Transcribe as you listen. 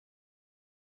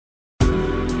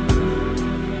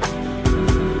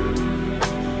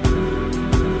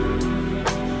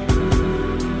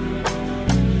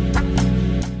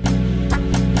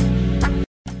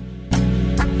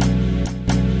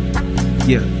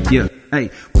Hey,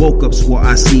 woke up, swore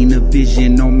I seen a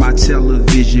vision on my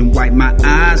television. Wiped my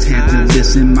eyes, had to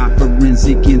listen. My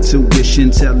forensic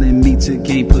intuition telling me to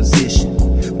gain position.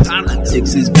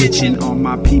 Politics is bitching, all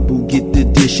my people get the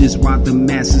dishes, while the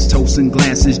masses toasting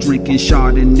glasses, drinking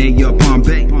Chardonnay or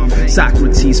Bombay.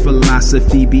 Socrates'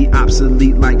 philosophy be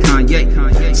obsolete like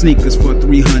Kanye. Sneakers for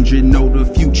 300, know the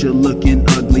future looking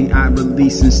ugly. I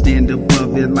release and stand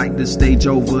above it like the stage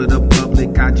over the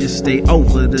public. I just stay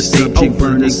over the subject,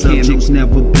 burning candles,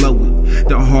 never blow it.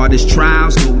 The hardest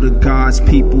trials go to God's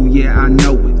people, yeah, I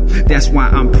know it. That's why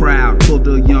I'm proud. Pulled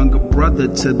a younger brother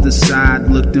to the side,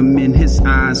 looked him in his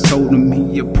eyes, told him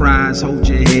he your prize. Hold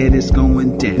your head, it's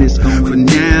going down. For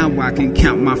now, I can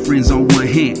count my friends on one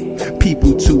hand.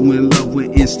 People too in love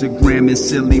with Instagram and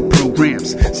silly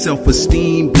programs.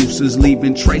 Self-esteem boosters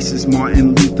leaving traces.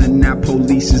 Martin Luther, now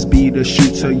polices be the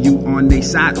shooter. You on they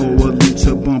side or a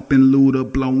looter, bumping looter,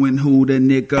 blowing who the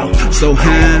nigga. So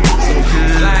high.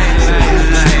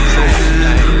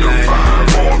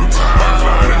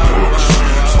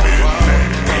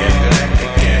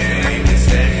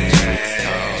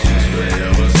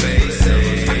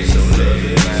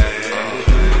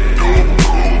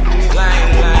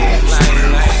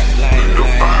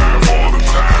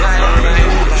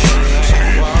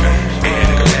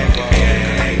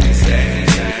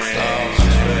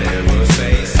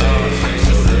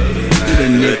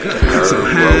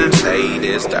 Rotate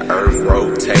as the earth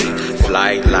rotate.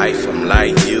 Flight life, I'm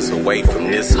light years away from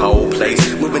this whole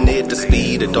place. Moving at the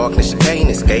speed of darkness, you can't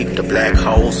escape the black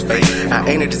hole's fate. I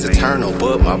ain't it as eternal,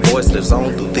 but my voice lives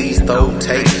on through these throat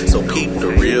tapes. So keep the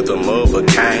rhythm of a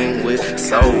king with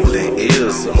soul and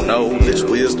ears, some knowledge,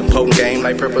 wisdom, potent game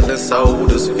like purple and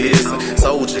soda's fizzing.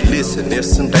 Soldier, listen, if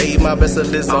someday my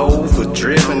vessel is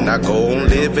overdriven, I go on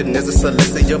living as a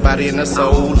celestial, your body in the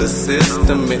solar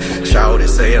system. And shout it,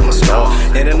 say I'm a star,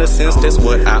 and in a sense that's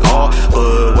what I are.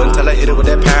 But wait until I hit it with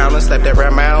that pound and slap that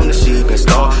ram out the sheep and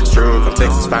star. Strung from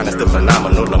Texas, finest the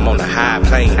phenomenal. I'm on a high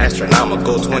plane,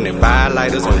 astronomical. 25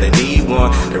 lighters, only need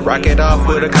one to rock it off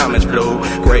with a comments flow.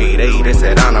 Grade 8, it's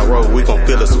at honor road. We gon'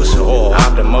 fill a switch of oil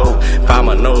off the mode. Find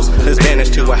my nose, let's vanish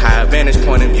to a high vantage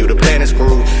point and view the planet's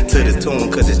groove to this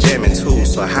tune, cause it's jamming too.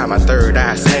 So I hide my third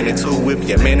eye, standing too. If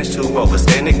you manage to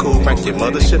overstand it, cool. Crank your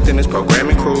mothership in this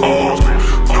programming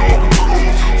crew.